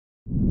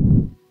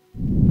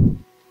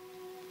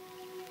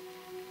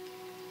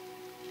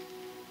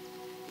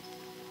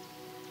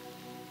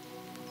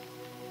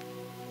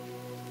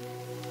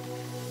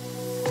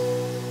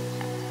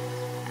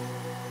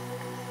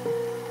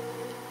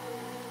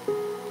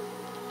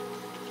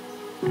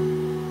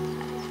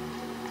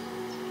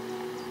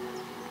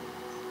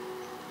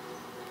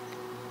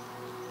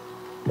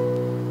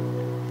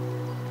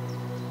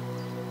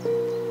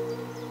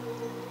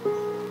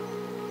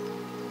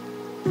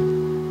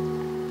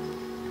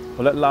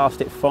Well, at last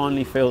it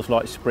finally feels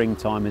like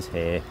springtime is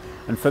here,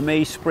 and for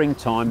me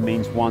springtime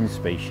means one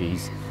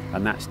species,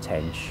 and that's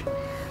tench.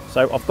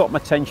 So I've got my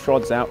tench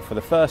rods out for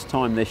the first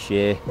time this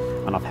year,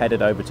 and I've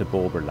headed over to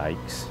Bawburgh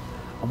Lakes.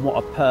 And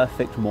what a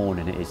perfect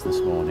morning it is this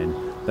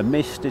morning. The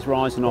mist is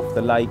rising off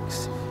the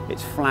lakes,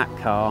 it's flat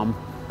calm,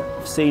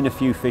 I've seen a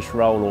few fish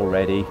roll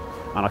already,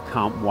 and I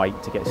can't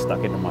wait to get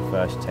stuck into my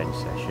first tench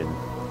session.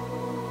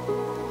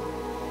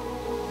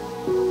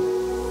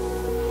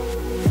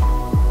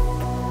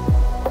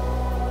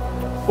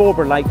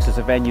 Bawburgh Lakes is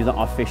a venue that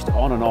I've fished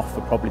on and off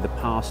for probably the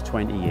past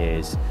 20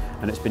 years,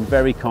 and it's been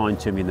very kind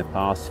to me in the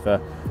past for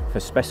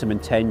specimen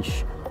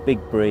tench, big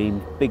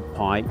bream, big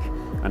pike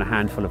and a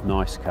handful of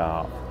nice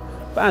carp.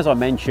 But as I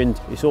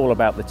mentioned, it's all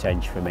about the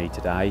tench for me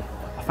today.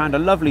 I found a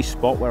lovely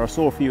spot where I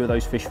saw a few of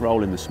those fish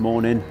rolling this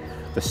morning.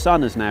 The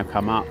sun has now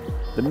come up,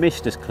 the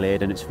mist has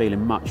cleared and it's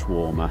feeling much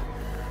warmer.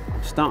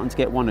 I'm starting to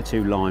get one or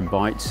two line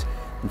bites,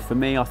 and for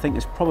me I think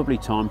it's probably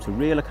time to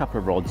reel a couple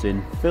of rods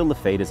in, fill the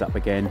feeders up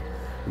again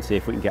and see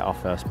if we can get our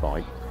first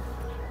bite.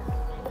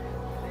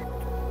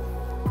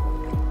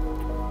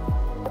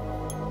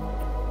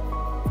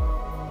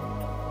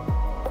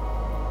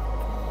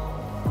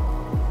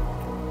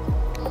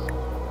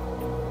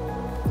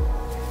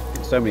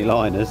 So many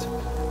liners.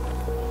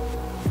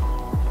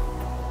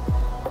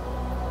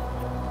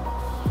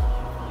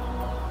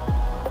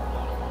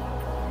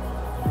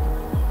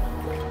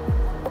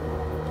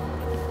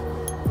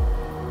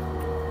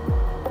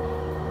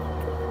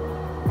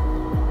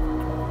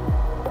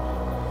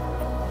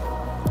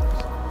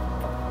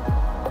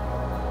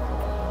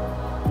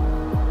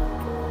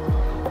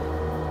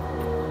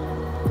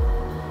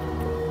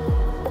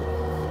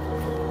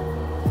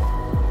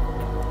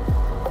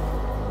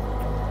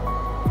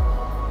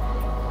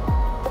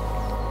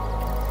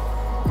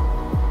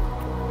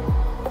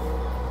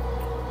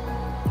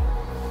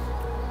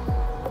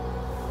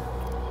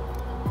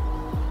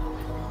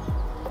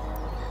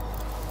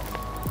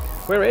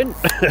 We're in.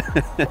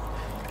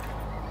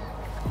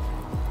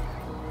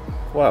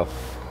 Well,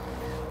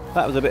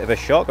 that was a bit of a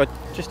shock. I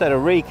just had a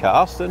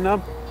recast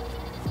and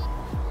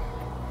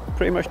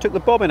pretty much took the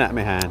bobbin out of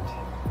my hand.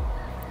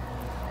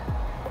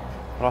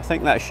 But I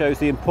think that shows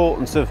the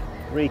importance of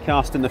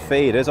recasting the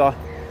feeders. I've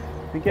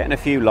been getting a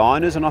few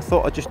liners and I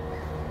thought I'd just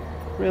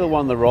reel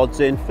one of the rods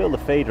in, fill the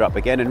feeder up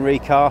again and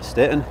recast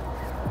it, and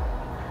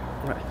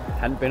it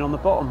hadn't been on the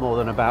bottom more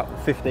than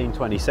about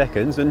 15-20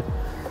 seconds and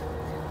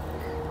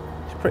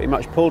pretty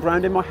much pulled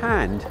round in my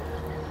hand.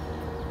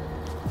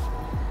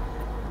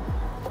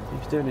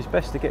 He's doing his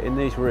best to get in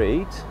these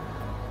reeds.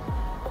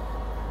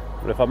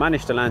 But if I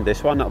manage to land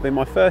this one, that'll be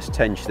my first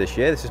tench this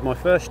year. This is my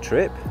first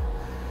trip.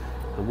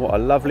 And what a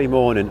lovely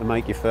morning to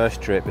make your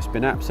first trip. It's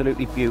been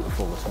absolutely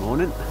beautiful this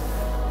morning.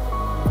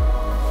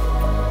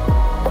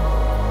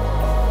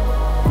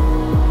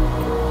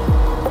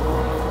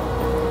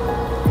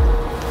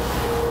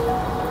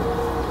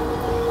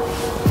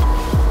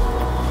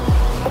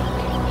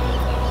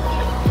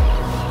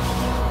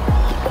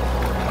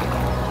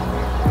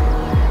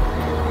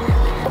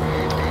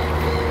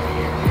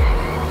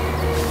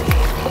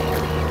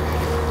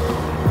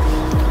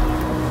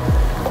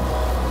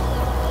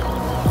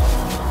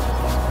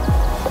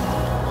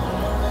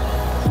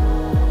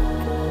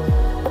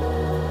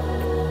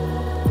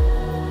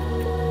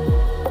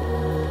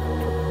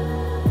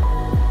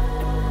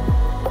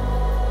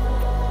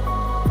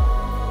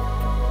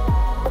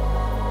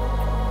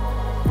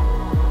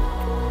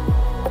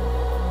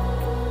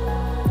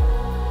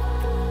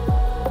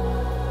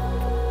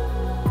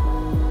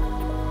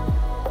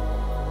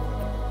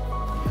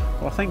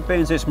 I think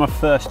being as it's my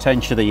first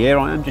tench of the year,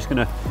 I am just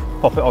going to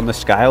pop it on the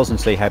scales and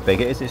see how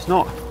big it is. It's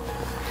not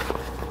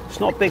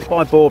big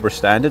by Bawburgh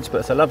standards,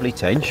 but it's a lovely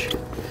tench.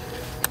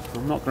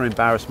 I'm not going to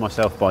embarrass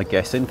myself by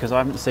guessing because I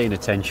haven't seen a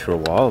tench for a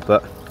while,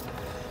 but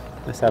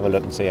let's have a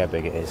look and see how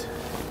big it is.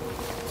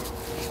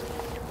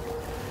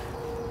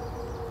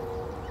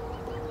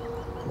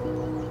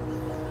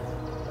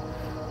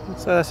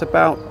 So that's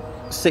about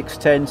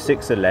 6'10",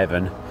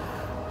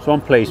 6'11", so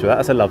I'm pleased with that.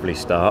 That's a lovely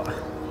start.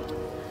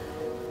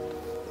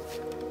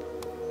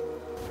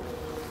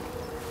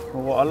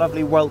 Well, what a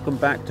lovely welcome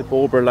back to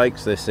Bawburgh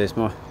Lakes this is.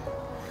 My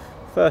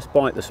first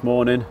bite this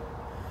morning,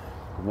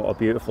 and what a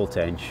beautiful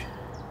tench.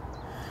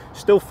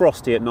 Still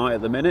frosty at night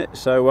at the minute,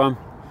 so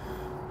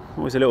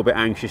always a little bit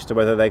anxious to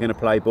whether they're going to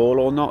play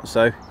ball or not,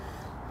 so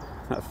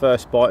that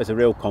first bite is a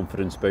real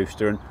confidence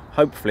booster, and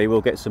hopefully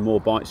we'll get some more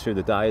bites through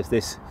the day as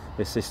this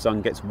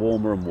sun gets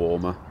warmer and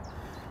warmer.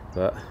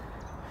 But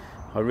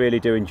I really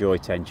do enjoy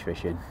tench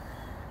fishing.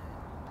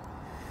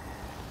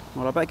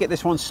 Well, I better get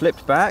this one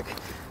slipped back.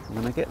 I'm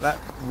going to get that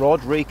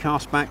rod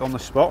recast back on the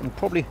spot and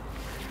probably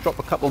drop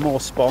a couple more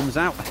spawns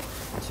out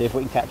and see if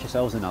we can catch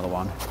ourselves another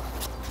one.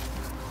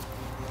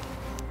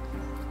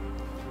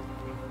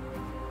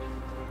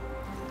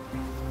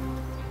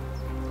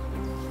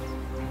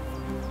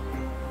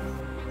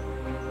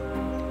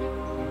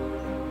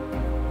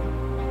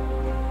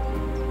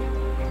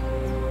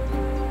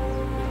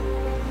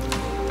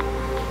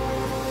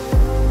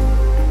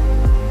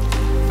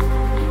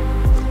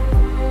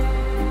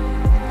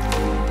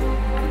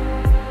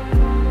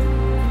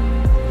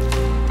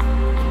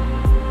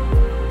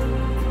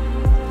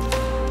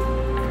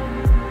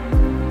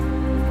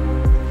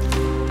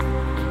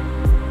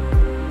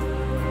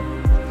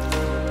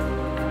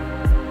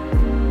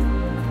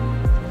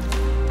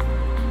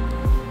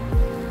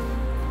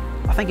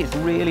 I think it's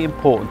really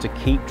important to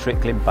keep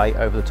trickling bait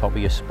over the top of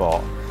your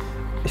spot.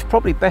 It's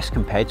probably best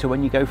compared to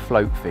when you go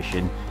float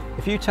fishing.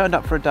 If you turned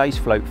up for a day's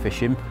float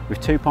fishing with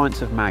 2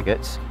 pints of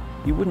maggots,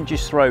 you wouldn't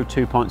just throw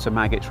 2 pints of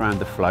maggots around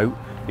the float.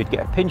 You'd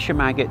get a pinch of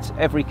maggots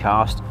every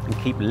cast and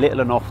keep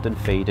little and often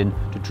feeding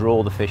to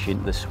draw the fish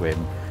into the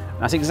swim.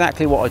 That's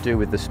exactly what I do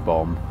with the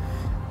spom.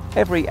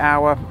 Every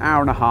hour,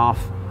 hour and a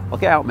half, I'll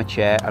get out my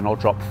chair and I'll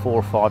drop 4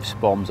 or 5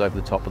 spoms over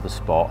the top of the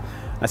spot.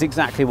 That's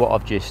exactly what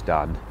I've just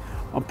done.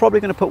 I'm probably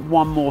going to put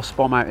 1 more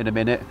spom out in a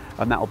minute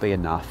and that'll be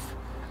enough.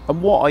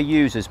 And what I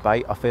use as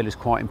bait I feel is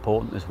quite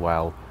important as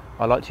well.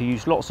 I like to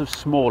use lots of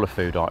smaller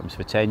food items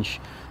for tench,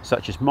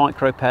 such as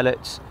micro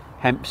pellets,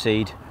 hemp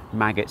seed,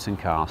 maggots and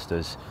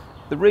casters.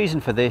 The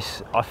reason for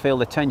this, I feel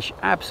the tench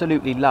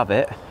absolutely love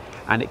it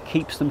and it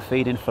keeps them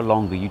feeding for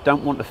longer. You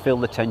don't want to fill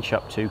the tench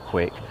up too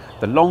quick.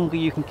 The longer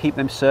you can keep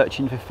them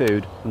searching for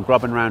food and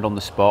grubbing around on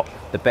the spot,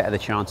 the better the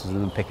chances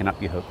of them picking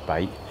up your hook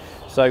bait.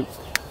 So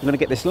I'm going to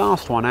get this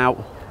last one out,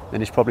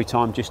 then it's probably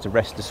time just to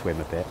rest the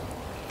swim a bit.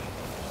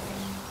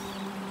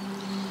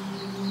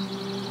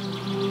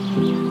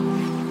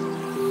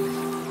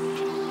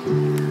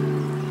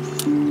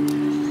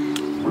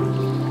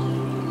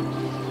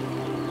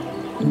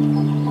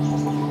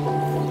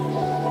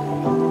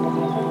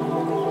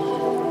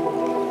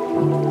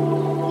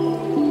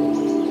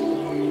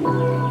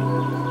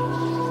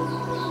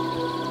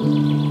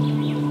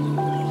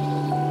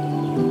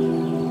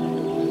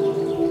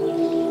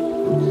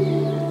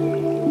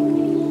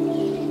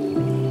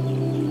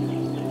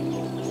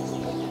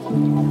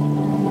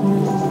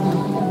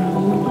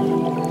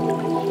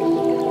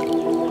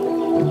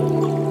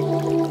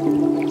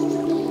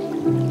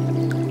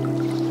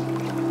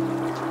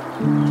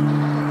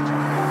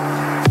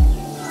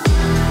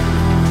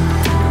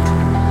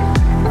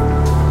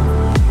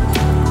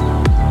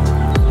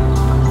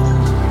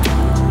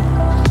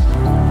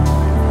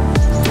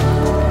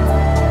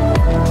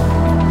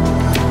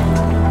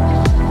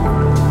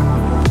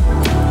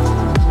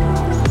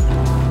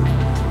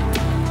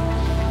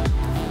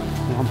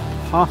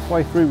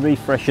 Halfway through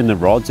refreshing the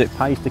rods, it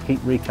pays to keep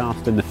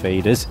recasting the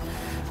feeders,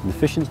 and the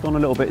fishing's gone a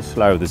little bit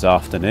slow this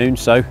afternoon,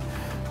 so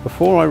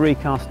before I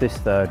recast this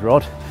 3rd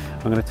rod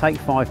I'm going to take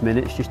 5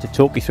 minutes just to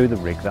talk you through the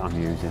rig that I'm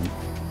using.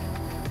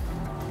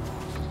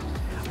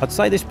 I'd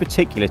say this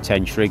particular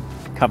tench rig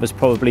covers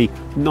probably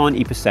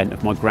 90%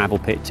 of my gravel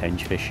pit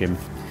tench fishing.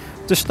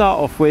 To start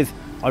off with,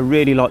 I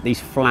really like these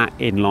flat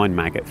inline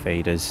maggot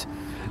feeders.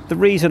 The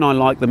reason I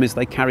like them is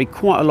they carry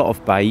quite a lot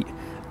of bait,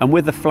 and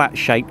with the flat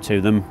shape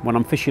to them, when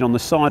I'm fishing on the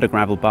side of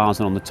gravel bars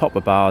and on the top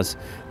of bars,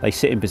 they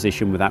sit in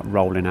position without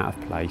rolling out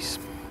of place.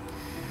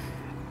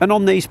 And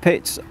on these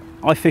pits,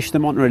 I fish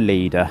them onto a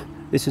leader.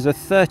 This is a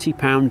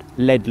 30-pound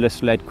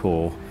leadless lead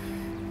core.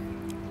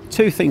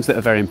 2 things that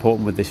are very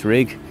important with this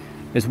rig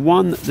is,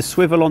 1, the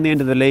swivel on the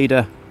end of the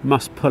leader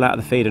must pull out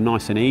of the feeder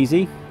nice and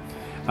easy,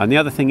 and the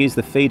other thing is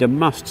the feeder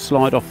must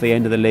slide off the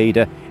end of the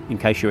leader in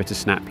case you were to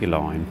snap your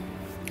line.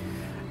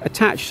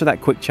 Attached to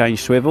that quick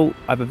change swivel,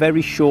 I have a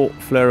very short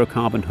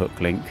fluorocarbon hook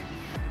link,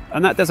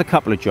 and that does a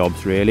couple of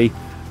jobs really.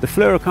 The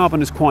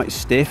fluorocarbon is quite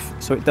stiff,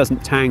 so it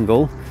doesn't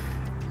tangle,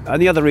 and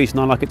the other reason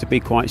I like it to be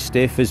quite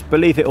stiff is,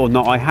 believe it or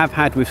not, I have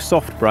had with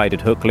soft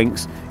braided hook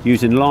links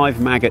using live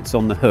maggots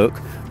on the hook,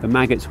 the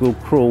maggots will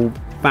crawl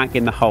back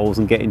in the holes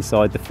and get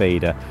inside the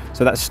feeder,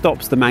 so that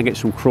stops the maggots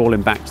from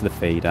crawling back to the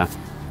feeder.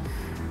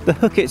 The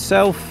hook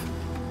itself,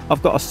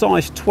 I've got a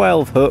size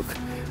 12 hook,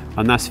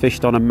 and that's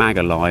fished on a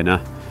maggot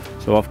liner.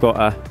 So I've got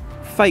a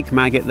fake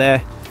maggot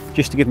there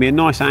just to give me a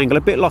nice angle,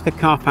 a bit like a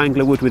carp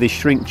angler would with his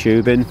shrink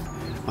tubing,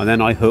 and then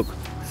I hook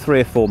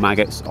 3 or 4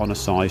 maggots on a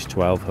size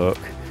 12 hook.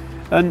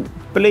 And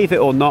believe it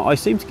or not, I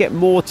seem to get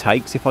more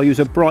takes if I use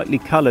a brightly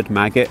coloured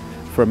maggot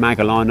for a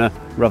maggot liner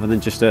rather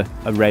than just a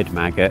red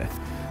maggot.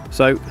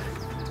 So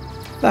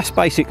that's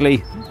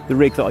basically the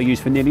rig that I use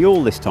for nearly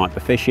all this type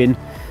of fishing,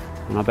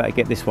 and I better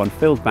get this one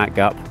filled back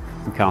up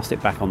and cast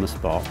it back on the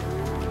spot.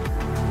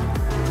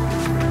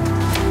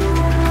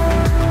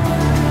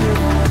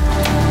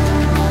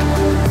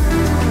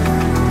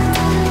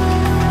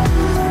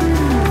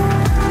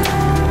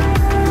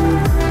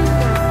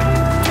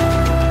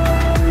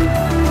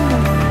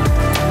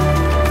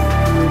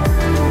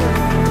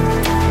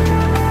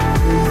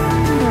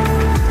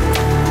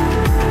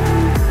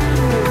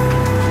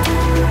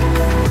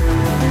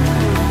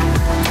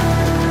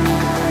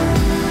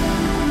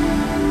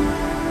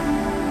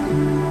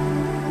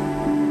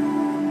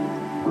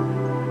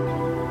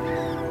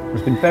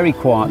 It's been very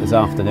quiet this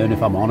afternoon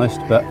if I'm honest,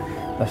 but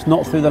that's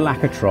not through the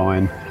lack of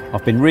trying.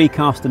 I've been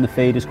recasting the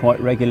feeders quite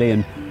regularly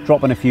and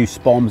dropping a few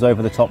spoms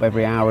over the top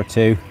every hour or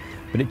 2,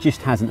 but it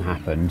just hasn't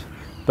happened.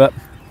 But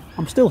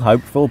I'm still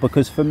hopeful,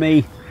 because for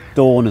me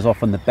dawn is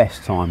often the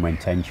best time when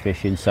tench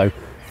fishing, so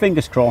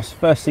fingers crossed,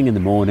 first thing in the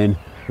morning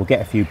we'll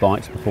get a few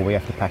bites before we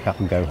have to pack up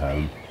and go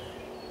home.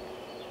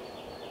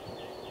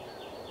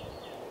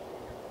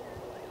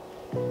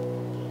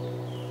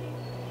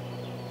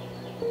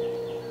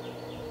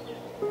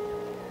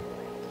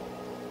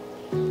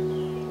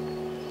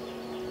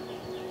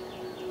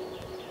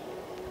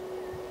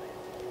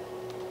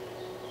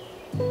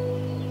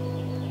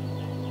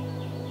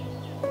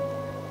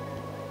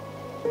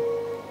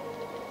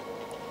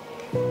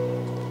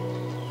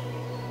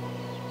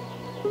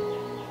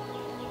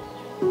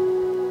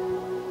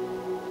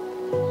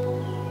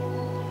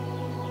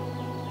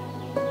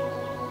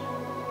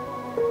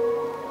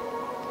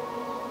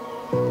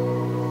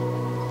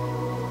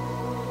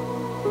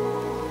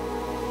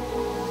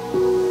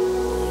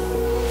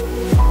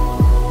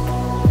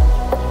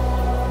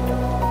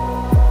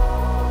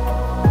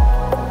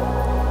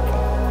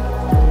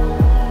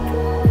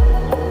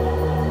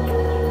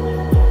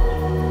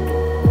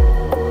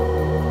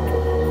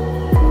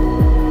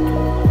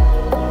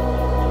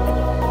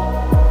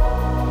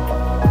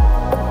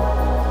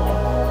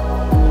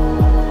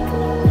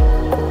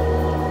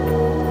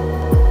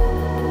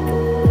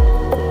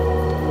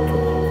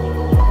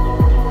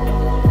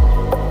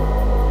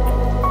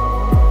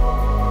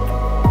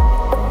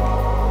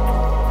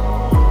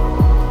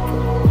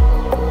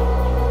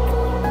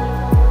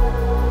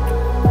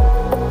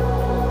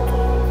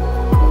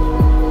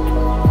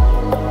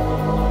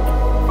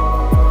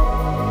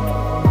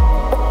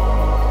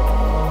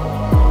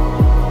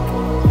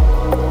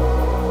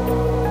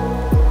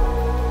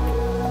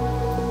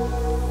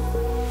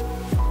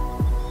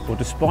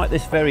 despite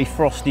this very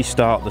frosty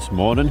start this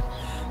morning,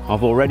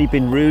 I've already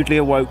been rudely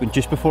awoken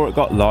just before it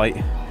got light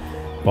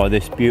by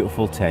this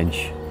beautiful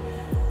tench.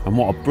 And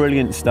what a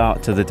brilliant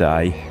start to the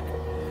day.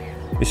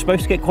 It's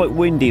supposed to get quite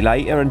windy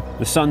later and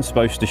the sun's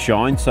supposed to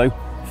shine, so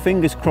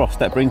fingers crossed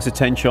that brings the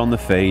tench on the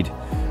feed.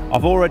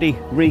 I've already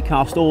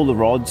recast all the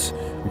rods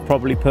and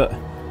probably put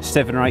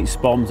 7 or 8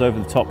 spoms over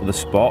the top of the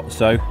spot,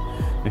 so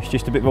it's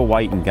just a bit of a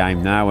waiting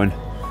game now, and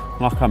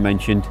like I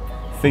mentioned,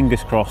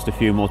 fingers crossed a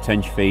few more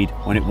tench feed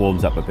when it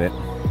warms up a bit.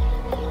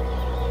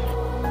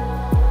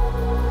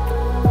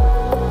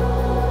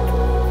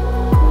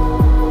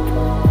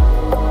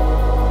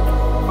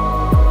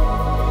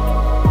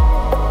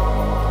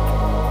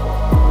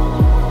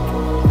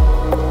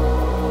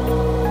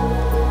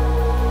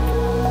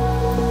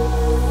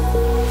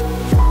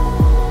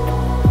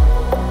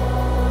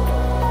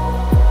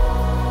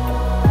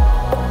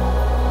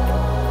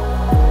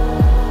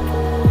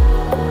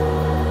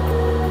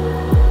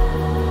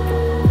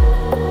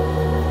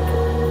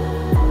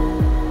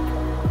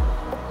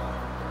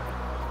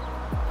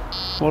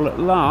 Well, at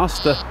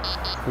last, the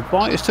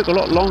bite has took a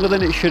lot longer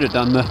than it should have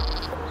done.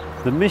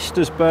 The mist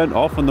has burnt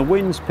off and the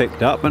wind's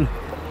picked up, and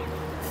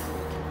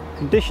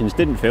conditions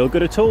didn't feel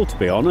good at all, to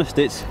be honest.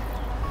 It's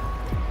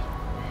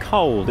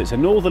cold, it's a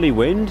northerly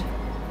wind,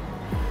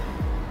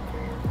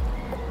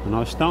 and I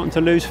was starting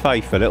to lose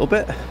faith a little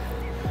bit,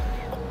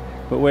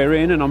 but we're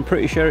in and I'm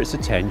pretty sure it's a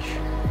tench.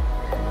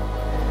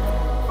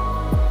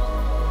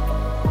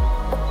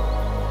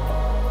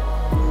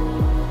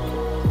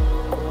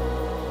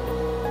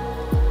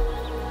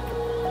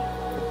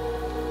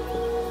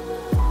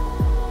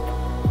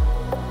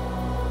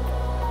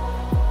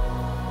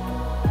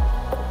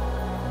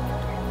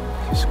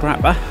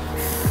 Scrapper.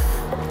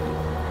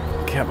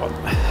 Come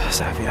on, let's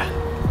have you.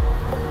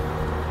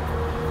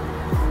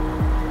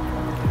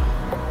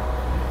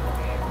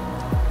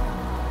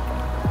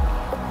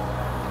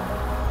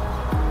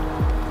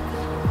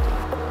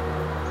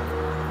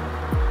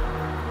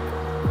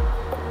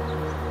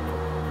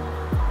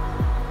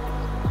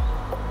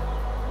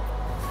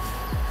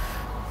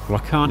 Well,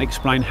 I can't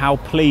explain how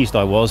pleased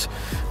I was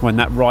when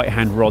that right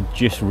hand rod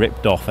just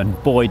ripped off, and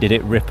boy did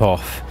it rip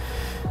off.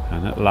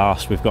 And at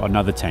last we've got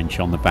another tench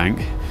on the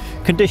bank.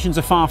 Conditions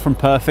are far from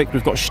perfect.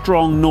 We've got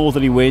strong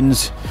northerly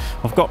winds.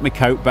 I've got my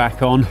coat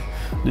back on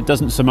and it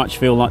doesn't so much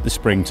feel like the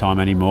springtime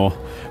anymore.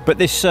 But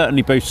this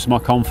certainly boosts my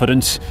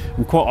confidence,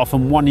 and quite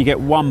often when you get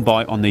one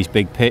bite on these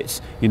big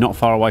pits, you're not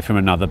far away from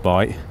another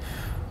bite.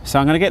 So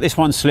I'm going to get this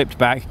one slipped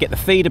back, get the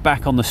feeder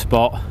back on the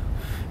spot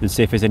and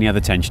see if there's any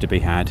other tench to be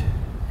had.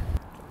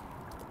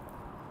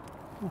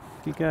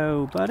 Off you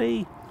go,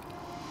 buddy.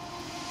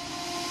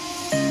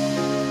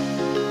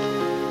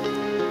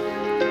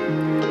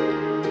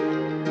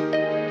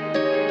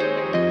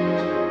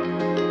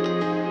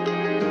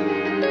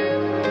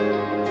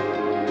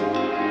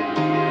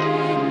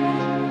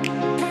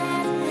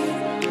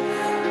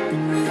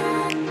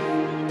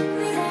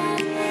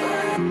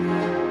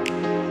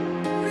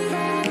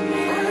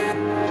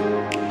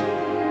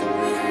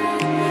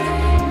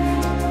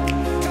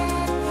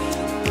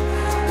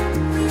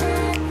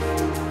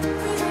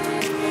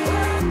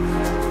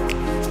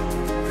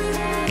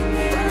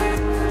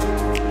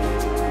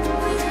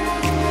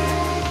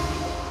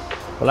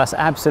 Well, that's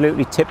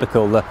absolutely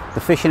typical. The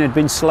fishing had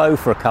been slow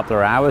for a couple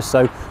of hours,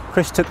 so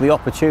Chris took the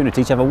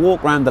opportunity to have a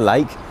walk around the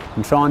lake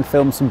and try and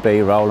film some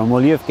B-roll, and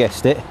well, you've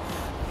guessed it,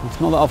 it's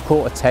not that I've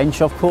caught a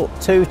tench, I've caught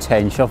 2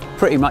 tench. I've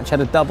pretty much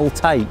had a double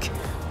take.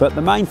 But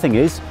the main thing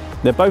is,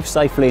 they're both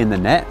safely in the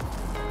net,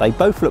 they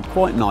both look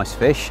quite nice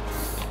fish,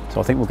 so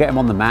I think we'll get them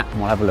on the mat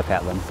and we'll have a look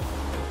at them.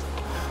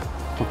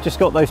 I've just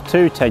got those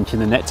 2 tench in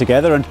the net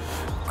together, and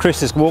Chris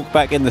has walked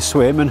back in the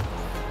swim and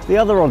the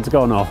other rod's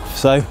gone off,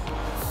 so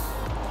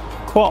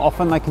quite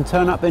often they can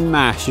turn up in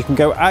mass. You can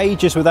go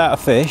ages without a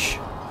fish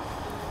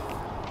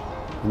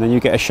and then you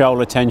get a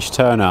shoal of tench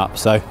turn up.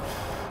 So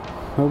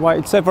we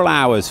waited several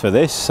hours for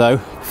this,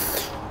 so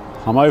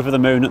I'm over the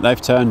moon that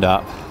they've turned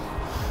up.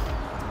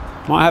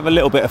 Might have a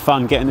little bit of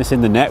fun getting this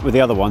in the net with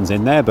the other ones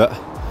in there, but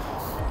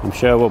I'm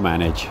sure we'll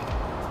manage.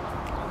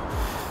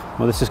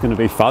 Well, this is going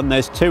to be fun.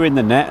 There's 2 in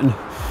the net and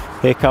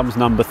here comes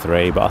number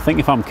 3, but I think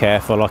if I'm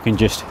careful I can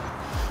just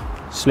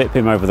slip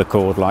him over the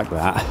cord like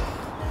that.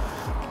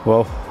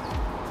 Well,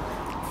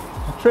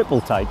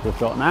 triple take we've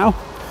got now.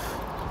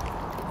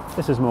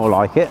 This is more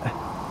like it.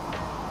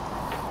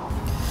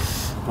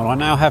 Well, I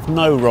now have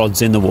no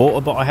rods in the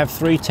water, but I have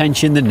 3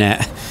 tench in the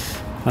net,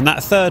 and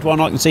that third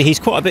one I can see he's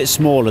quite a bit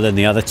smaller than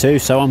the other 2,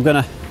 so I'm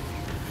gonna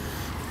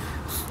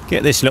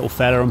get this little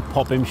fella and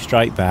pop him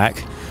straight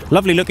back.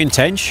 Lovely looking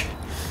tench,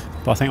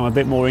 but I think I'm a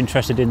bit more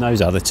interested in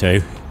those other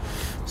 2,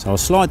 so I'll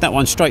slide that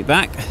one straight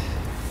back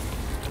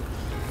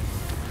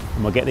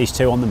and we'll get these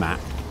 2 on the mat.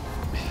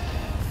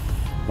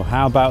 Well,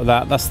 how about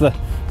that? That's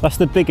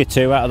the bigger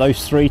 2 out of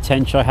those 3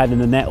 tench I had in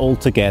the net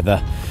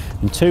altogether.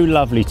 And 2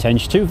 lovely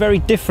tench, 2 very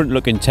different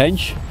looking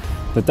tench.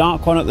 The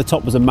dark one at the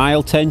top was a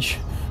male tench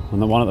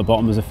and the one at the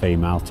bottom was a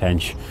female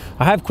tench.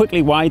 I have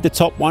quickly weighed the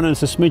top one and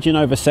it's a smidgen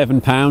over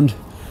 £7.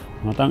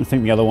 I don't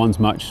think the other one's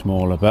much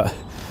smaller, but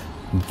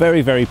I'm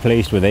very, very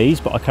pleased with these,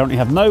 but I currently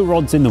have no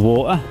rods in the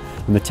water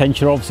and the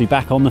tench are obviously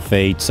back on the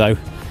feed. So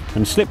I'm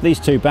going to slip these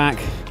two back,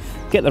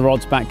 get the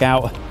rods back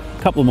out,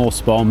 a couple more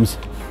spoms,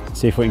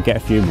 see if we can get a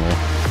few more.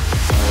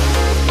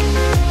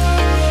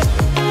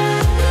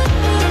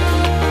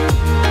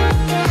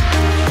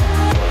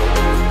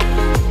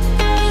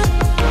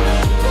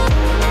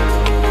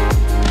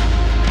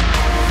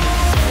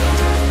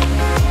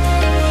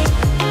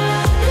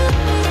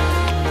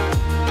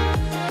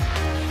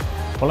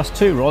 Well, that's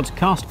two rods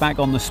cast back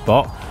on the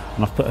spot,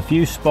 and I've put a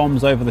few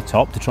spoms over the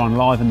top to try and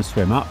liven the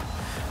swim up.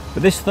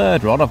 But this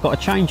third rod, I've got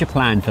to change a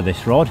plan for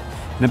this rod.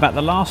 In about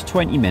the last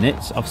 20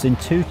 minutes, I've seen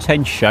two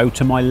tench show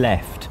to my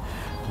left.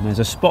 And there's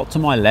a spot to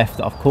my left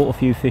that I've caught a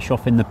few fish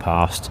off in the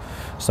past.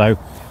 So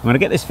I'm going to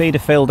get this feeder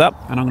filled up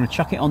and I'm going to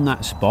chuck it on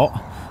that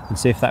spot and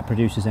see if that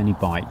produces any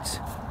bites.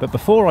 But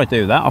before I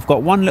do that, I've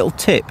got one little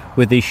tip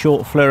with these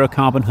short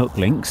fluorocarbon hook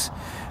links.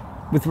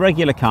 With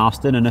regular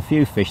casting and a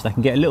few fish, they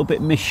can get a little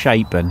bit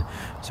misshapen.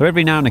 So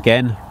every now and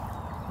again,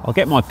 I'll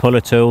get my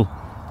puller tool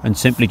and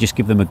simply just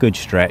give them a good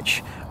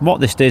stretch. And what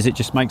this does, it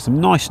just makes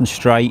them nice and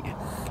straight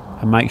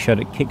and make sure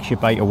that it kicks your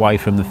bait away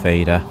from the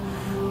feeder.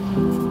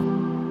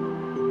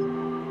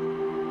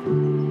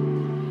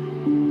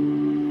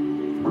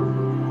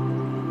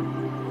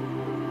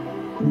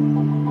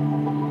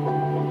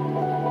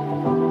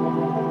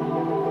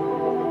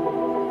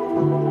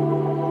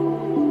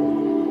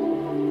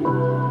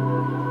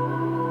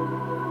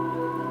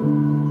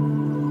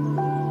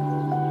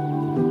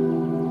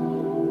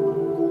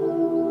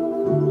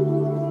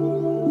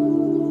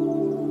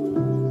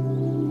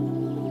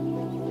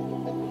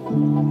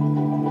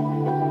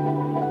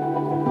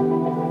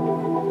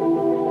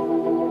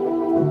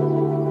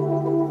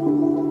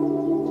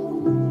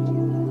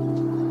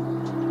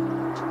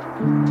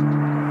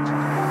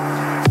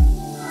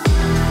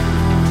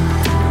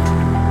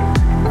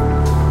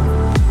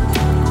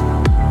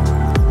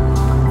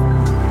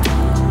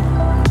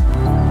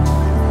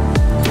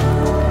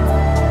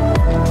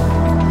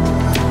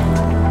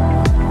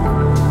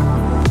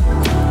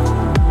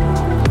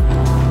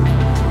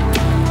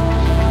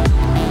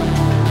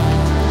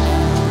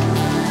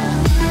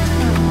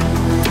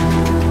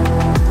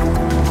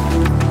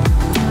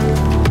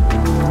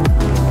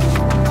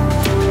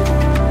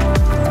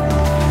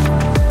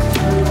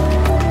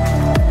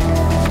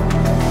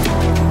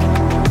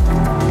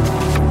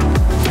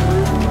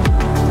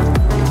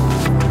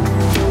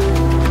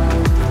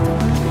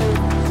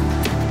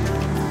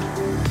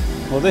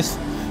 Well, this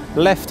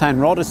left-hand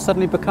rod has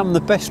suddenly become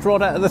the best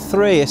rod out of the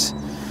three. It's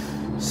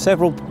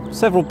several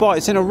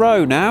bites in a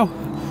row now.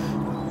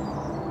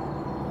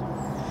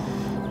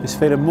 It's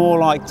feeling more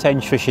like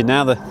tench fishing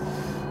now.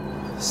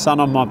 The sun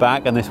on my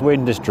back and this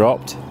wind has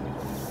dropped.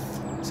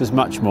 This is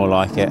much more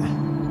like it.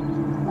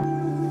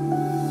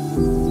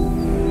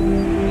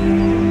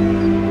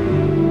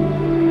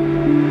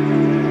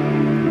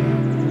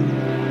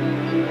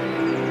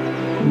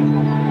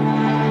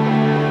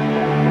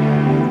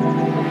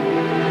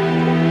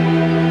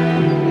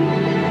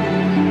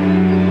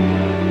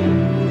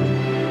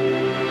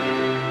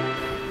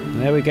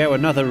 There we go,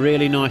 another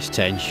really nice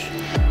tench.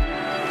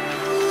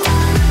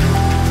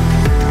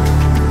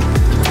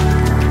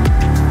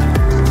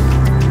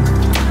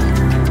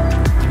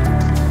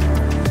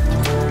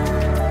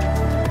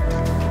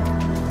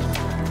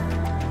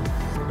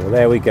 Well,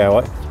 there we go.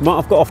 I might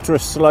have got off to a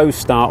slow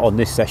start on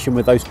this session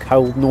with those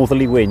cold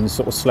northerly winds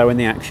sort of slowing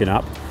the action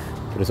up,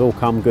 but it's all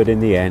come good in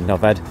the end.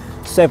 I've had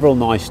several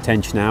nice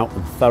tench now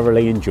and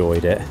thoroughly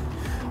enjoyed it.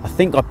 I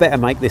think I better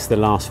make this the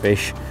last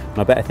fish and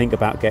I better think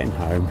about getting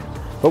home.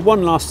 But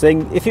one last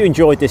thing, if you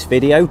enjoyed this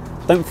video,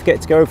 don't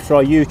forget to go over to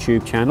our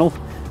YouTube channel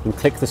and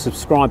click the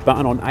subscribe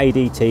button on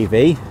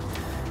ADTV.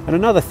 And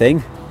another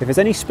thing, if there's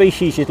any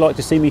species you'd like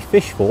to see me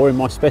fish for in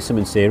my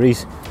specimen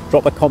series,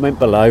 drop a comment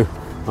below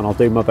and I'll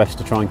do my best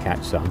to try and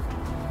catch some.